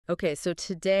Okay, so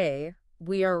today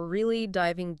we are really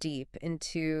diving deep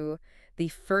into the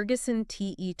Ferguson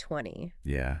TE20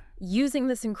 Yeah. using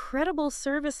this incredible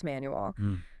service manual,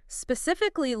 Mm.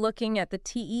 specifically looking at the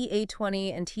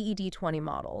TE-A20 and TE-D20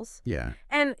 models. Yeah.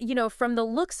 And, from the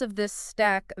looks of this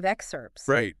stack of excerpts,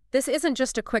 Right. this isn't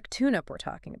just a quick tune-up we're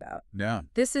talking about. Yeah.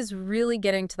 This is really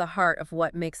getting to the heart of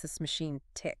what makes this machine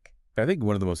tick. I think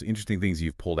one of the most interesting things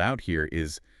you've pulled out here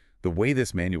is the way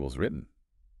this manual is written.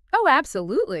 Oh,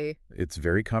 absolutely. It's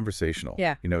very conversational.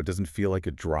 Yeah. It doesn't feel like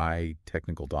a dry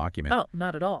technical document. Oh,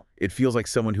 not at all. It feels like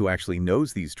someone who actually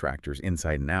knows these tractors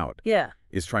inside and out Yeah.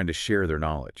 is trying to share their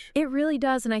knowledge. It really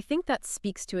does, and I think that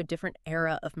speaks to a different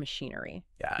era of machinery.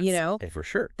 Yeah. For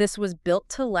sure. This was built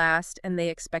to last, and they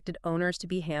expected owners to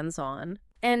be hands-on.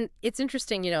 And it's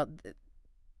interesting,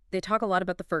 they talk a lot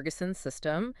about the Ferguson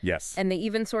system, Yes. and they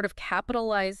even sort of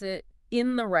capitalize it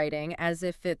in the writing as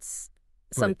if it's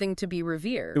something to be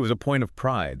revered. It was a point of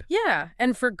pride. Yeah,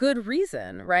 and for good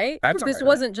reason, right? That's This right.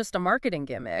 wasn't just a marketing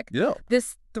gimmick. Yeah.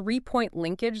 This 3-point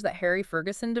linkage that Harry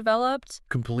Ferguson developed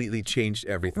Completely changed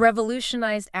everything.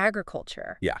 revolutionized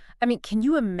agriculture. Yeah. I mean, can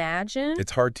you imagine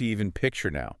It's hard to even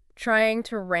picture now. trying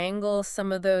to wrangle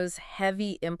some of those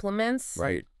heavy implements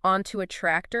Right. onto a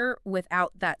tractor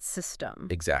without that system?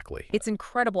 Exactly. It's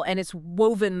incredible, and it's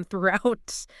woven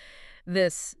throughout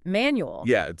this manual.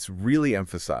 Yeah, it's really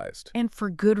emphasized. And for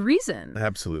good reason.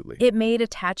 Absolutely. It made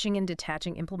attaching and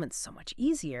detaching implements so much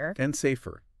easier. And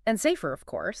safer. And safer, of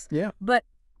course. Yeah. But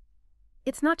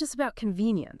it's not just about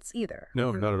convenience either.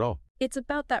 No, not at all. It's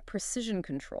about that precision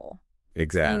control.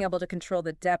 Exactly. Being able to control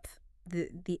the depth,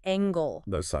 the angle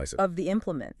Those sizes. of the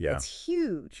implement. Yeah. It's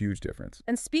huge. Huge difference.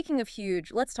 And speaking of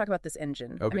huge, let's talk about this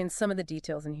engine. Okay. I mean, some of the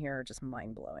details in here are just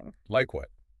mind-blowing. Like what?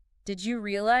 Did you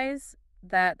realize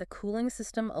that the cooling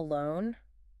system alone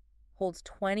holds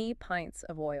 20 pints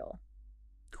of oil?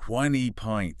 20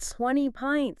 pints. 20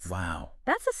 pints. Wow.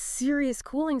 That's a serious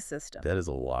cooling system. That is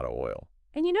a lot of oil.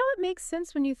 And it makes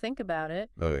sense when you think about it.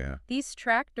 Oh, yeah. These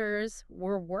tractors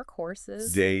were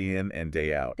workhorses. Day in and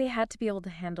day out. They had to be able to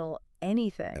handle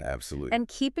anything. Absolutely. And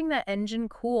keeping that engine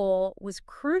cool was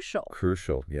crucial.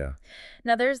 Crucial, yeah.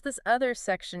 Now, there's this other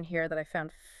section here that I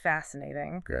found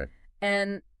fascinating. Great.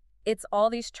 And it's all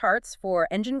these charts for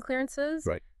engine clearances,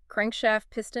 Right. crankshaft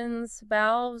pistons,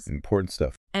 valves, Important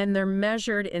stuff. and they're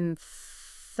measured in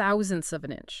thousandths of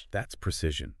an inch. That's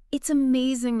precision. It's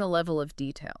amazing the level of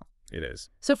detail. It is.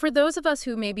 So for those of us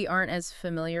who maybe aren't as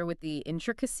familiar with the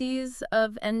intricacies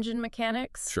of engine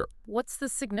mechanics, Sure. what's the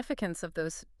significance of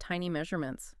those tiny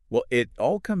measurements? Well, it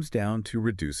all comes down to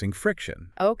reducing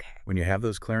friction. Okay. When you have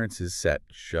those clearances set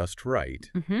just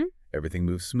right, Mm-hmm. everything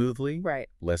moves smoothly, Right.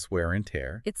 less wear and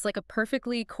tear. It's like a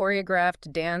perfectly choreographed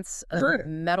dance of Sure.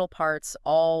 metal parts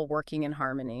all working in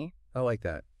harmony. I like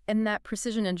that. And that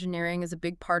precision engineering is a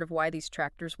big part of why these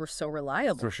tractors were so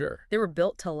reliable. For sure. They were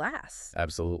built to last.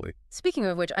 Absolutely. Speaking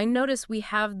of which, I noticed we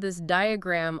have this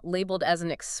diagram labeled as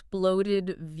an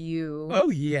exploded view Oh,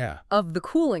 yeah. of the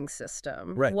cooling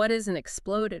system. Right. What is an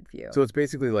exploded view? So it's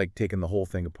basically like taking the whole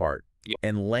thing apart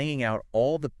and laying out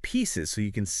all the pieces so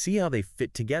you can see how they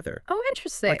fit together. Oh,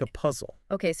 interesting. Like a puzzle.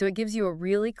 Okay, so it gives you a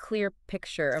really clear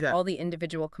picture of Yeah. all the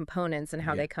individual components and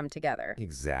how Yeah. they come together.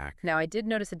 Exactly. Now, I did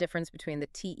notice a difference between the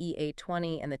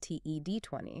TE-A20 and the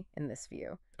TE-D20 in this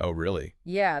view. Oh, really?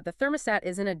 Yeah, the thermostat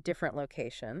is in a different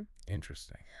location.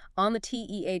 Interesting. On the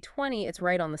TE-A20, it's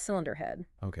right on the cylinder head.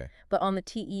 Okay. But on the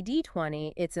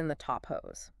TE-D20, it's in the top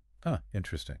hose. Huh,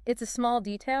 interesting. It's a small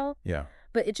detail, Yeah.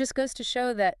 but it just goes to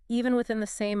show that even within the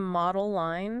same model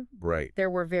line, Right. there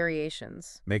were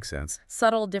variations. Makes sense.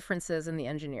 Subtle differences in the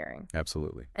engineering.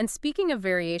 Absolutely. And speaking of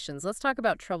variations, let's talk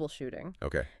about troubleshooting.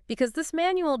 Okay. Because this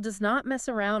manual does not mess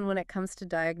around when it comes to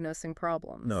diagnosing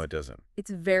problems. No, it doesn't. It's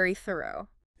very thorough.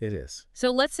 It is. So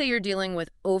let's say you're dealing with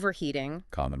overheating,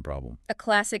 Common problem. a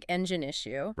classic engine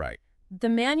issue. Right. The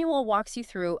manual walks you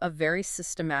through a very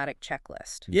systematic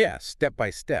checklist Yeah, step by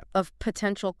step. of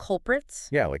potential culprits.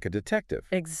 Yeah, like a detective.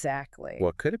 Exactly.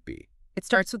 What could it be? It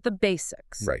starts with the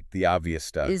basics. Right, the obvious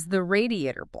stuff. Is the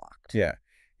radiator blocked? Yeah.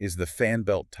 Is the fan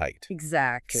belt tight?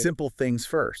 Exactly. Simple things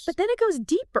first. But then it goes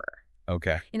deeper.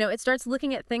 Okay. It starts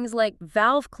looking at things like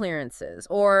valve clearances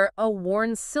or a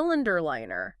worn cylinder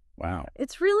liner. Wow.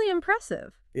 It's really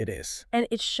impressive. It is. And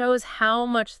it shows how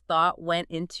much thought went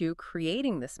into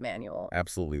creating this manual.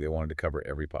 Absolutely. They wanted to cover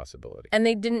every possibility. And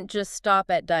they didn't just stop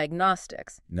at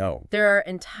diagnostics. No. There are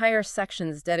entire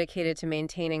sections dedicated to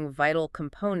maintaining vital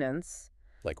components.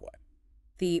 Like what?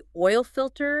 The oil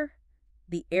filter,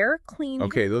 the air cleaner.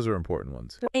 Okay, those are important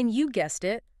ones. And you guessed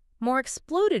it, more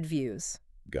exploded views.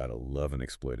 Gotta love an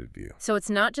exploited view. So it's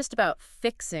not just about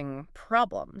fixing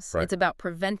problems. Right. It's about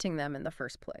preventing them in the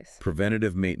first place.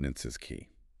 Preventative maintenance is key.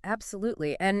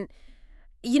 Absolutely. And,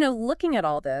 you know, looking at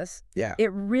all this, Yeah.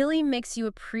 it really makes you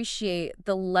appreciate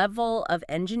the level of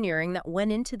engineering that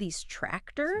went into these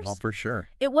tractors. Oh, for sure.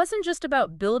 It wasn't just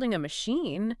about building a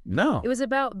machine. No. It was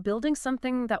about building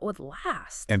something that would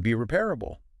last. And be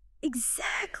repairable.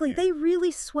 Exactly. They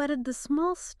really sweated the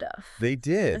small stuff. They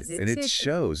did, and it It's-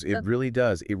 shows. It really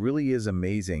does. It really is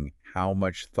amazing how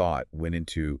much thought went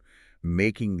into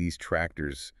making these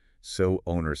tractors so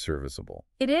owner serviceable.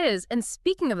 It is. And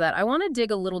speaking of that, I want to dig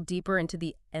a little deeper into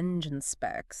the engine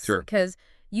specs. Sure. Because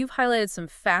you've highlighted some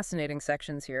fascinating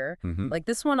sections here, like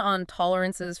this one on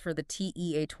tolerances for the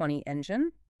TEA20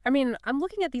 engine. I mean, I'm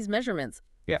looking at these measurements.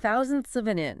 Yeah. Thousandths of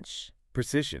an inch.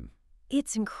 Precision.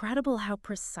 It's incredible how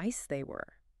precise they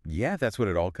were. Yeah, that's what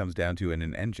it all comes down to in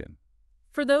an engine.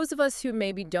 For those of us who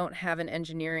maybe don't have an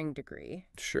engineering degree,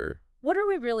 Sure. what are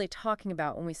we really talking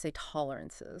about when we say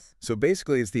tolerances? So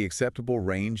basically, it's the acceptable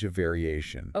range of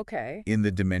variation Okay. in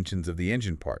the dimensions of the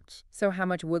engine parts. So how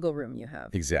much wiggle room you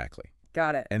have. Exactly.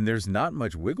 Got it. And there's not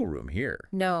much wiggle room here.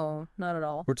 No, not at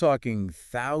all. We're talking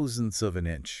thousandths of an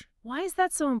inch. Why is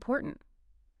that so important?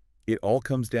 It all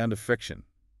comes down to friction.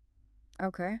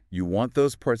 Okay. You want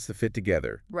those parts to fit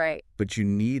together, Right. but you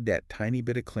need that tiny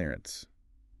bit of clearance.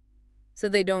 So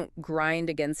they don't grind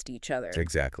against each other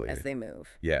Exactly. as they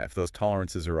move. Yeah, if those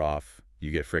tolerances are off,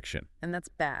 you get friction. And that's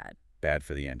bad. Bad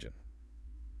for the engine.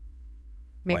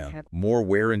 Makes Well, sense. more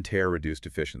wear and tear, reduced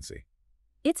efficiency.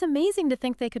 It's amazing to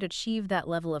think they could achieve that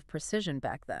level of precision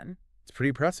back then. It's pretty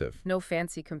impressive. No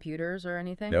fancy computers or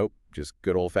anything. Nope, just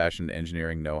good old-fashioned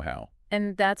engineering know-how.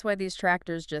 And that's why these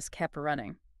tractors just kept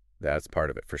running. That's part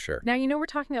of it for sure. Now, you know, we're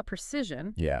talking about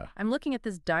precision. Yeah. I'm looking at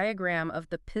this diagram of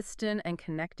the piston and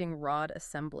connecting rod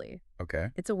assembly. Okay.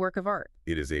 It's a work of art.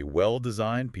 It is a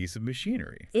well-designed piece of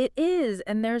machinery. It is,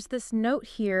 and there's this note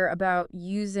here about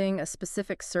using a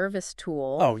specific service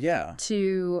tool Oh, yeah.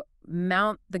 to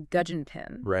mount the gudgeon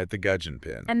pin. Right, the gudgeon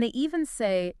pin. And they even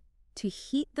say to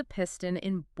heat the piston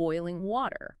in boiling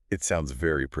water It sounds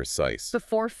very precise.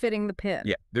 before fitting the pin.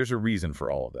 Yeah, there's a reason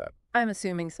for all of that. I'm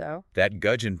assuming so. That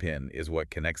gudgeon pin is what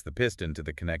connects the piston to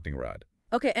the connecting rod.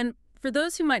 Okay, and for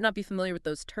those who might not be familiar with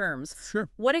those terms, Sure.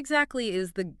 what exactly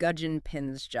is the gudgeon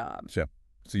pin's job? So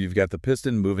you've got the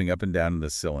piston moving up and down in the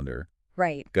cylinder.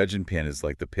 Right. Gudgeon pin is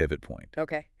like the pivot point.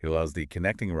 Okay. It allows the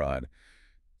connecting rod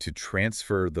to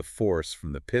transfer the force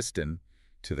from the piston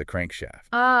to the crankshaft.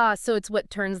 Ah, so it's what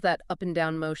turns that up and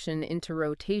down motion into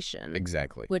rotation,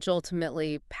 Exactly. which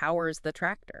ultimately powers the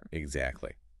tractor.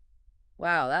 Exactly.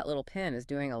 Wow, that little pin is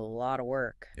doing a lot of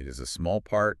work. It is a small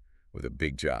part with a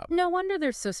big job. No wonder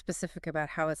they're so specific about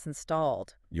how it's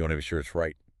installed. You want to be sure it's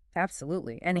right.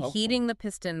 Absolutely. And Oh. heating the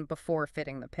piston before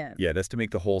fitting the pin. Yeah, that's to make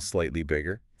the hole slightly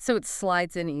bigger. So it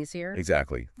slides in easier.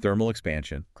 Exactly. Thermal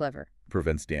expansion Clever.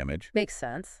 prevents damage. Makes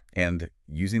sense. And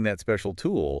using that special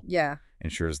tool Yeah.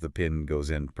 ensures the pin goes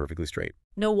in perfectly straight.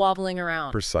 No wobbling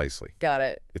around. Precisely. Got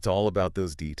it. It's all about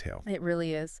those details. It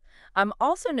really is. I'm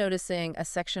also noticing a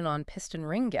section on piston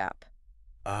ring gap.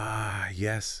 Ah,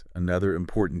 yes. Another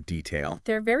important detail.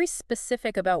 They're very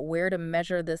specific about where to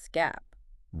measure this gap.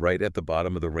 Right at the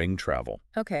bottom of the ring travel.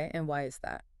 Okay, and why is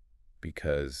that?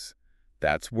 Because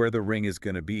that's where the ring is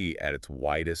going to be at its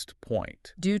widest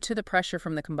point. Due to the pressure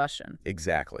from the combustion.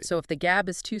 Exactly. So if the gap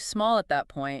is too small at that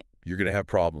point, You're going to have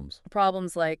problems.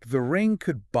 problems like, The ring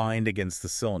could bind against the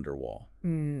cylinder wall.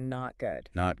 not good.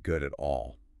 Not good at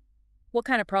all. What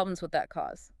kind of problems would that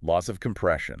cause? Loss of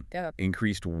compression. Yeah.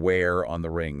 Increased wear on the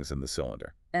rings in the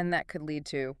cylinder. And that could lead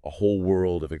to. A whole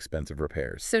world of expensive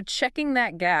repairs. So checking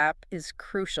that gap is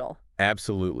crucial.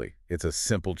 Absolutely. It's a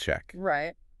simple check.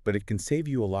 Right. But it can save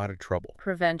you a lot of trouble,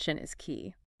 Prevention is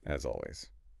key. as always.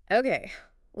 Okay,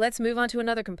 let's move on to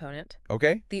another component.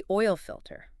 Okay? The oil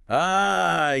filter.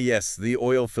 Ah, yes, the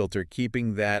oil filter,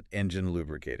 keeping that engine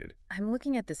lubricated. I'm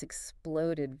looking at this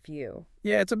exploded view.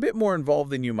 Yeah, it's a bit more involved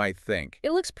than you might think.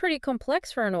 It looks pretty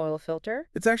complex for an oil filter.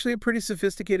 It's actually a pretty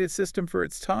sophisticated system for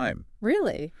its time.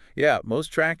 Really? Yeah, most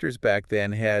tractors back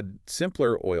then had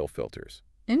simpler oil filters.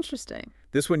 Interesting.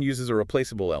 This one uses a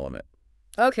replaceable element.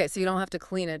 Okay, so you don't have to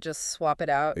clean it, just swap it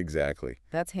out. Exactly.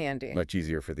 That's handy. Much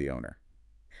easier for the owner.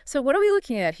 So what are we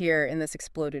looking at here in this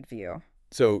exploded view?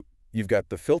 So you've got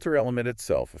the filter element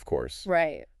itself, of course,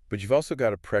 Right. but you've also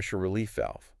got a pressure relief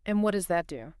valve. And what does that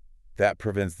do? That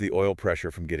prevents the oil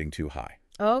pressure from getting too high.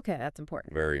 Oh, okay, that's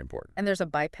important. Very important. And there's a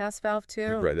bypass valve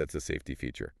too? Right, that's a safety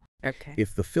feature. Okay.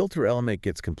 If the filter element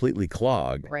gets completely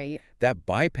clogged, Right. that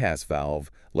bypass valve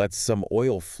lets some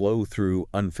oil flow through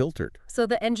unfiltered. So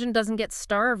the engine doesn't get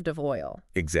starved of oil.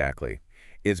 Exactly.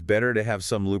 It's better to have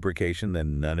some lubrication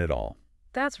than none at all.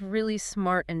 That's really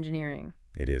smart engineering.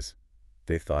 It is.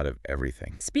 They thought of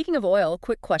everything. Speaking of oil,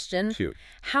 quick question. Shoot.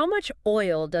 How much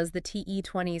oil does the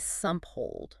TE20's sump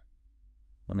hold?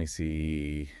 Let me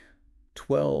see.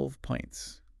 12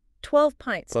 pints. 12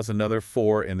 pints. Plus another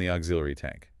 4 in the auxiliary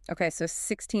tank. Okay, so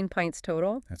 16 pints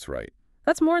total? That's right.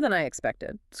 That's more than I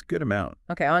expected. It's a good amount.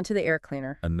 Okay, on to the air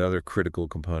cleaner. Another critical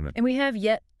component. And we have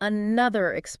yet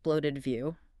another exploded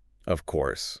view. Of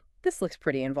course. This looks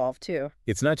pretty involved, too.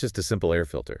 It's not just a simple air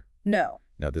filter. No.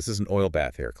 Now, this is an oil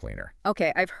bath air cleaner.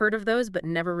 Okay, I've heard of those, but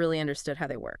never really understood how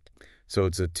they worked. So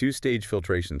it's a 2-stage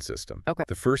filtration system. Okay.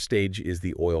 The first stage is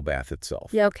the oil bath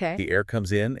itself. Yeah, okay. The air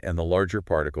comes in and the larger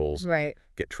particles Right.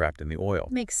 get trapped in the oil.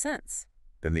 Makes sense.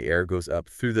 Then the air goes up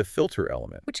through the filter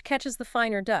element. Which catches the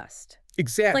finer dust.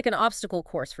 Exactly. Like an obstacle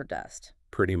course for dust.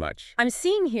 Pretty much. I'm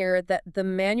seeing here that the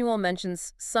manual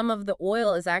mentions some of the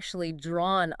oil is actually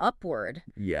drawn upward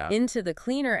Yeah. into the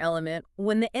cleaner element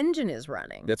when the engine is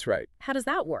running. That's right. How does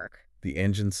that work? The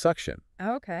engine suction.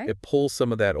 Okay. It pulls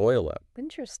some of that oil up,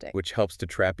 Interesting. which helps to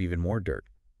trap even more dirt.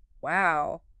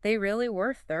 Wow. They really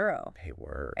were thorough. They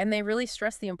were. And they really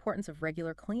stress the importance of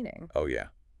regular cleaning. Oh, yeah.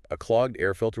 A clogged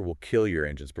air filter will kill your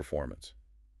engine's performance.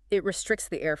 It restricts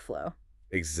the airflow.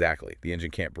 Exactly. The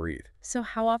engine can't breathe. So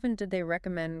how often did they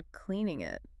recommend cleaning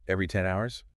it? Every 10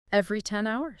 hours? Every 10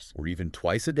 hours. Or even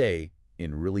twice a day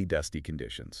in really dusty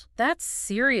conditions. That's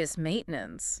serious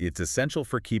maintenance. It's essential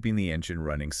for keeping the engine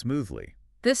running smoothly.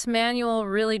 This manual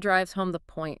really drives home the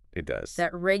point It does.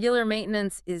 that regular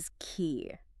maintenance is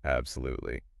key.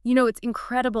 Absolutely. You know, it's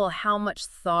incredible how much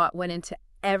thought went into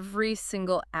every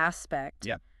single aspect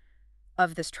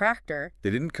of this tractor.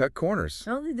 They didn't cut corners.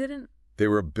 No, they didn't. They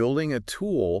were building a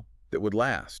tool that would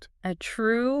last. A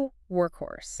true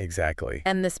workhorse. Exactly.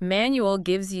 And this manual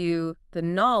gives you the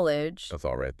knowledge That's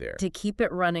all right there. to keep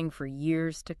it running for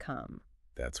years to come.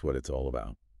 That's what it's all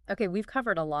about. Okay, we've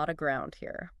covered a lot of ground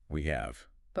here, We have.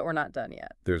 but we're not done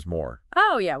yet. There's more.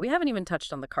 Oh, yeah, we haven't even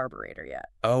touched on the carburetor yet.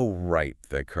 Oh, right.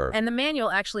 The curve. And the manual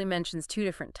actually mentions two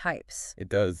different types. It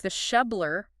does. The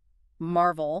Shebler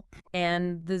Marvel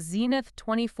and the Zenith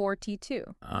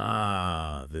 24T2.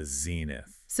 Ah, the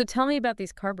Zenith. So tell me about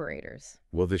these carburetors.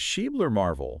 Well, the Schiebler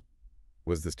Marvel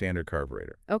was the standard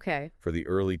carburetor Okay, for the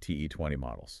early TE20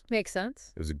 models. makes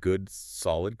sense. It was a good,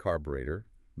 solid carburetor,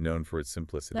 known for its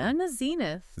simplicity. And the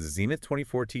Zenith. The Zenith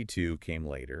 24T2 came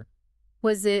later.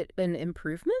 Was it an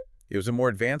improvement? It was a more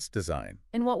advanced design.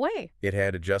 In what way? It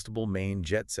had adjustable main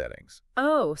jet settings.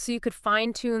 Oh, so you could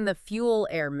fine-tune the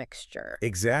fuel-air mixture.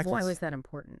 Exactly. Why was that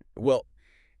important? Well,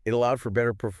 it allowed for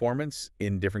better performance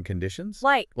in different conditions.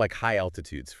 Like high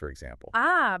altitudes, for example.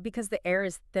 Because the air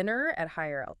is thinner at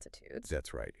higher altitudes.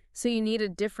 That's right. So you need a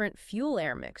different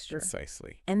fuel-air mixture.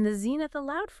 Precisely. And the Zenith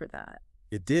allowed for that.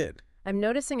 It did. I'm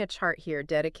noticing a chart here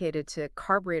dedicated to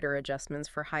carburetor adjustments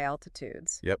for high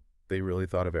altitudes. Yep. They really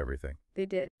thought of everything. They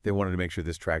did. They wanted to make sure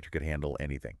this tractor could handle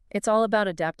anything. It's all about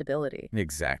adaptability.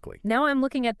 Exactly. Now I'm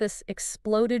looking at this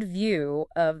exploded view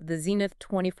of the Zenith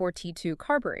 24T2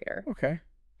 carburetor. Okay.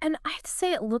 And I have to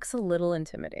say it looks a little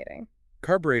intimidating.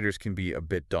 Carburetors can be a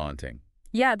bit daunting.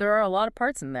 Yeah, there are a lot of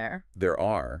parts in there. There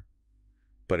are,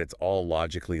 but it's all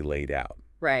logically laid out.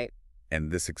 Right.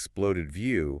 And this exploded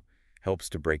view helps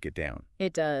to break it down.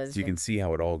 It does. So you can see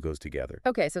how it all goes together.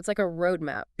 Okay, so it's like a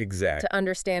roadmap Exactly. to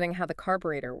understanding how the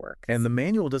carburetor works. And the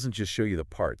manual doesn't just show you the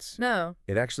parts. No.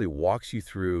 It actually walks you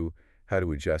through how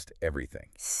to adjust everything.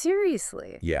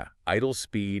 Seriously? Yeah. Idle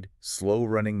speed, slow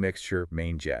running mixture,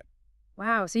 main jet.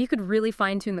 Wow, so you could really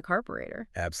fine-tune the carburetor.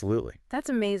 Absolutely. That's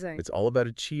amazing. It's all about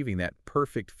achieving that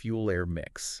perfect fuel-air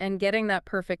mix. And getting that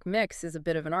perfect mix is a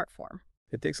bit of an art form.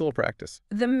 It takes a little practice.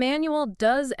 The manual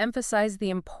does emphasize the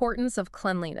importance of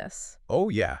cleanliness. Oh,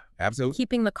 yeah. Absolutely.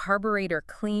 Keeping the carburetor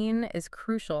clean is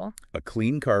crucial. A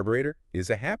clean carburetor is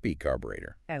a happy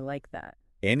carburetor. I like that.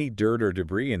 Any dirt or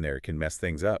debris in there can mess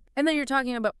things up. And then you're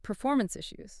talking about performance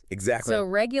issues. Exactly. So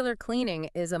regular cleaning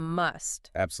is a must.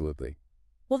 Absolutely.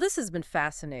 Well, this has been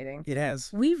fascinating. It has.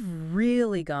 We've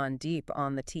really gone deep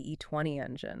on the TE20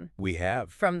 engine. We have.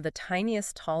 From the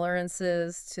tiniest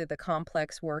tolerances to the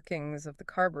complex workings of the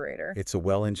carburetor. It's a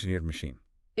well-engineered machine.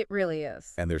 It really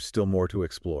is. And there's still more to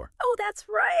explore. Oh, that's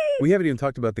right. We haven't even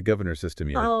talked about the governor system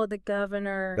yet. Oh, the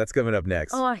governor. That's coming up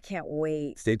next. Oh, I can't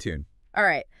wait. Stay tuned. All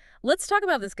right. Let's talk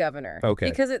about this governor. Okay.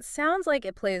 Because it sounds like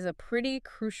it plays a pretty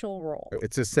crucial role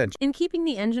It's essential. in keeping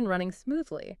the engine running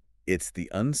smoothly. It's the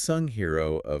unsung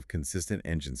hero of consistent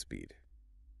engine speed.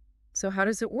 So how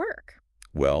does it work?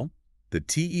 Well, the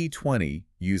TE20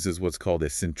 uses what's called a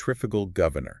centrifugal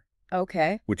governor,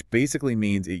 Okay. which basically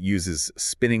means it uses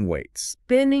spinning weights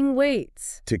Spinning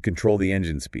weights. to control the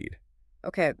engine speed.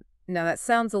 Okay, now that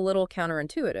sounds a little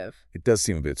counterintuitive. It does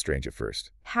seem a bit strange at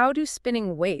first. How do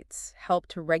spinning weights help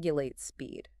to regulate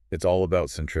speed? It's all about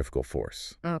centrifugal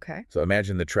force. Okay. So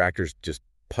imagine the tractor's just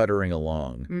puttering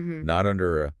along, Mm-hmm. not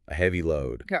under a heavy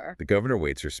load. Okay. The governor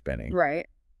weights are spinning, Right.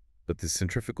 but the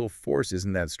centrifugal force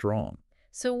isn't that strong.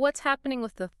 So what's happening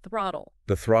with the throttle?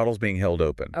 The throttle's being held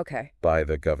open Okay, by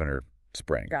the governor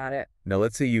spring. got it. Now,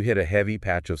 let's say you hit a heavy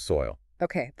patch of soil.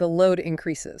 Okay, the load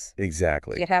increases.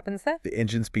 Exactly. It happens then? The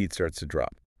engine speed starts to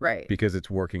drop Right. because it's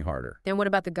working harder. And what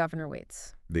about the governor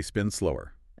weights? They spin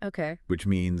slower, Okay. which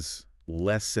means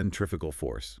less centrifugal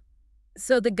force.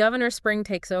 So the governor spring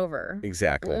takes over.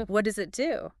 Exactly. What does it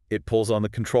do? It pulls on the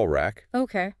control rack,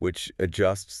 Okay. which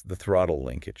adjusts the throttle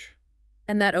linkage.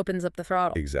 And that opens up the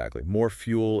throttle, Exactly. More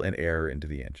fuel and air into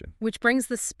the engine. which brings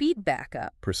the speed back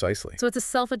up. Precisely. So it's a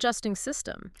self-adjusting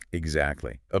system,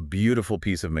 Exactly. A beautiful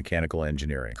piece of mechanical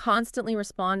engineering, constantly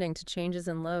responding to changes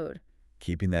in load.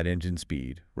 keeping that engine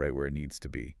speed right where it needs to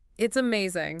be. It's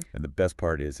amazing. And the best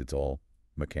part is it's all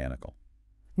mechanical.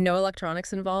 No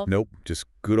electronics involved? Nope, just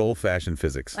good old-fashioned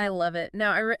physics. I love it.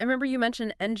 Now, I remember you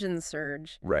mentioned engine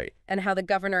surge Right. and how the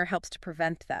governor helps to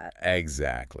prevent that.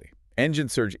 Exactly. Engine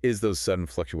surge is those sudden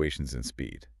fluctuations in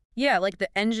speed. Yeah, like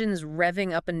the engine's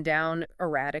revving up and down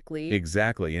erratically.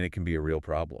 Exactly, and it can be a real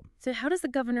problem. So how does the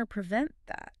governor prevent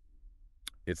that?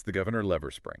 It's the governor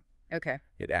lever spring. Okay.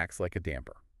 It acts like a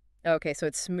damper. Okay, so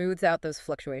it smooths out those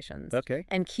fluctuations. Okay.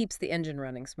 And keeps the engine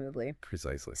running smoothly.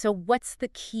 Precisely. So what's the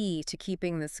key to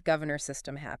keeping this governor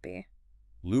system happy?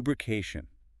 Lubrication.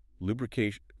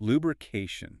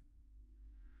 Lubrication.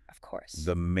 Of course.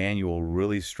 The manual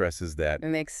really stresses that. It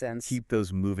makes sense. Keep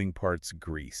those moving parts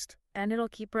greased. And it'll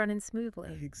keep running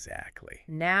smoothly. Exactly.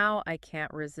 Now I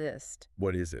can't resist.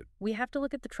 What is it? We have to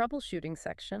look at the troubleshooting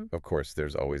section. Of course,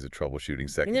 there's always a troubleshooting I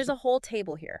section. mean, there's a whole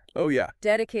table here Oh, yeah.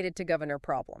 dedicated to governor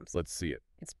problems. Let's see it.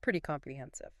 It's pretty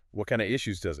comprehensive. What kind of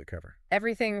issues does it cover?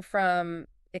 Everything from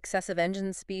excessive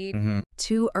engine speed Mm-hmm.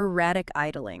 to erratic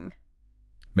idling.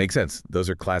 Makes sense. Those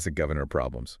are classic governor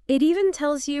problems. It even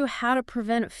tells you how to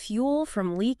prevent fuel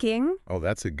from leaking Oh,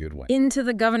 that's a good one. into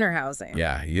the governor housing.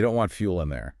 Yeah, you don't want fuel in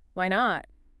there. Why not?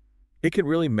 It can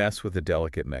really mess with the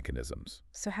delicate mechanisms.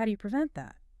 So how do you prevent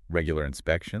that? Regular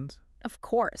inspections, Of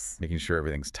course. making sure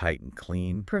everything's tight and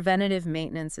clean, Preventative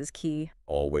maintenance is key.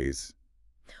 always.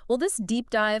 Well, this deep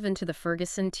dive into the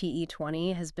Ferguson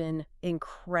TE20 has been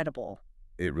incredible.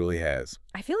 It really has.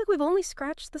 I feel like we've only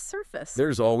scratched the surface.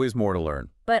 There's always more to learn.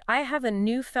 But I have a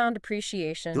newfound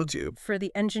appreciation Don't you? for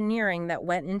the engineering that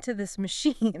went into this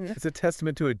machine. It's a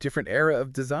testament to a different era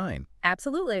of design.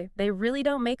 Absolutely. They really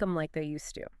don't make them like they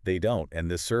used to. They don't. And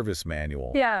the service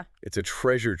manual, Yeah, it's a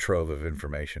treasure trove of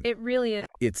information. it really is.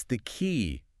 It's the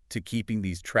key to keeping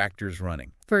these tractors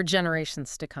running. For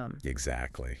generations to come.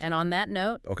 Exactly. And on that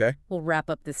note, Okay. we'll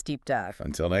wrap up this deep dive.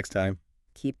 Until next time,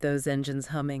 Keep those engines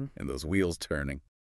humming. and those wheels turning.